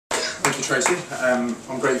you, Tracy.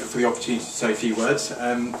 I'm grateful for the opportunity to say a few words.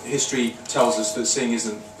 History tells us that Singh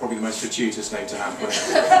isn't probably the most fortuitous name to have when it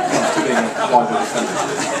comes to being a libel defendant.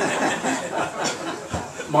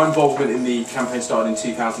 My involvement in the campaign started in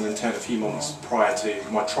 2010, a few months prior to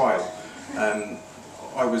my trial.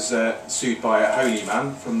 I was sued by a holy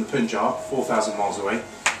man from the Punjab, 4,000 miles away,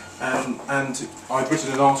 and I'd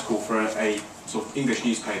written an article for a sort of English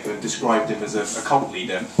newspaper and described him as a cult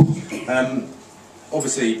leader.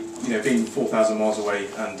 Obviously, you know, being 4,000 miles away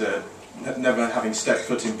and never having stepped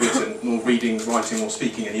foot in Britain, nor reading, writing or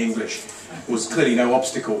speaking any English, was clearly no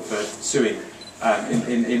obstacle for suing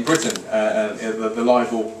in Britain, the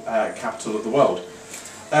libel capital of the world.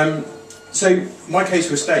 So my case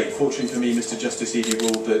was stayed. Fortunately for me, Mr. Justice Eady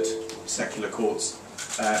ruled that secular courts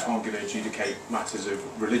aren't going to adjudicate matters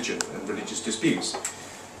of religion and religious disputes.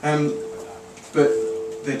 But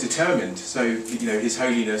they're determined. So, you know, His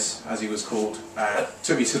Holiness, as he was called,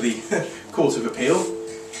 took me to the Court of Appeal,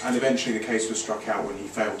 and eventually the case was struck out when he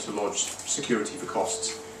failed to lodge security for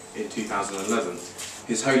costs in 2011.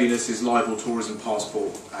 His Holiness's libel tourism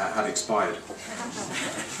passport had expired.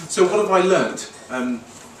 So what have I learnt?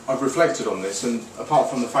 I've reflected on this, and apart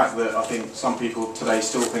from the fact that I think some people today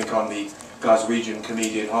still think I'm the Glaswegian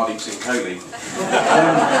comedian Hardeep Singh.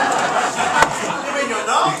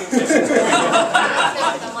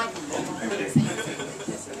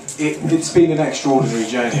 It's been an extraordinary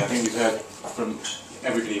journey. I think we've heard from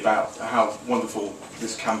everybody about how wonderful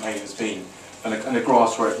this campaign has been, and a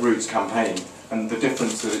grassroots campaign, and the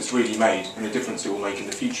difference that it's really made, and the difference it will make in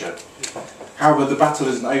the future. However, the battle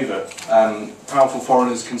isn't over. Powerful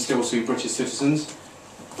foreigners can still sue British citizens.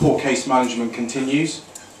 Poor case management continues.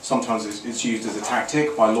 Sometimes it's used as a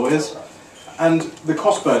tactic by lawyers. And the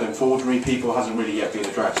cost burden for ordinary people hasn't really yet been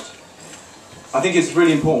addressed. I think it's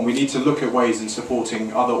really important. We need to look at ways in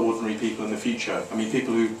supporting other ordinary people in the future. I mean,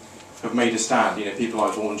 people who have made a stand, you know, people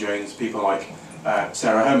like Vaughan Jones, people like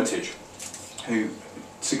Sarah Hermitage, who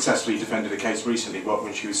successfully defended a case recently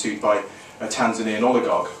when she was sued by a Tanzanian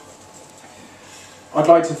oligarch. I'd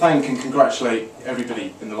like to thank and congratulate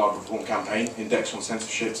everybody in the Libel Reform campaign, Index on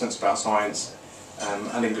Censorship, Sense About Science,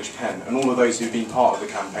 and English Pen, and all of those who've been part of the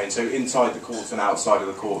campaign, so inside the courts and outside of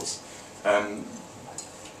the courts. And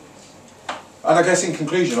I guess in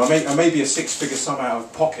conclusion, I may be a six-figure sum out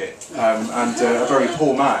of pocket and a very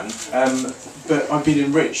poor man, but I've been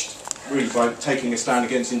enriched really by taking a stand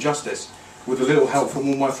against injustice with a little help from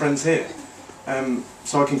all my friends here.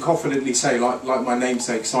 So I can confidently say, like my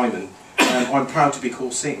namesake Simon, I'm proud to be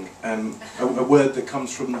called Singh, a word that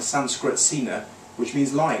comes from the Sanskrit Sina, which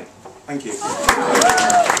means lion. Thank you.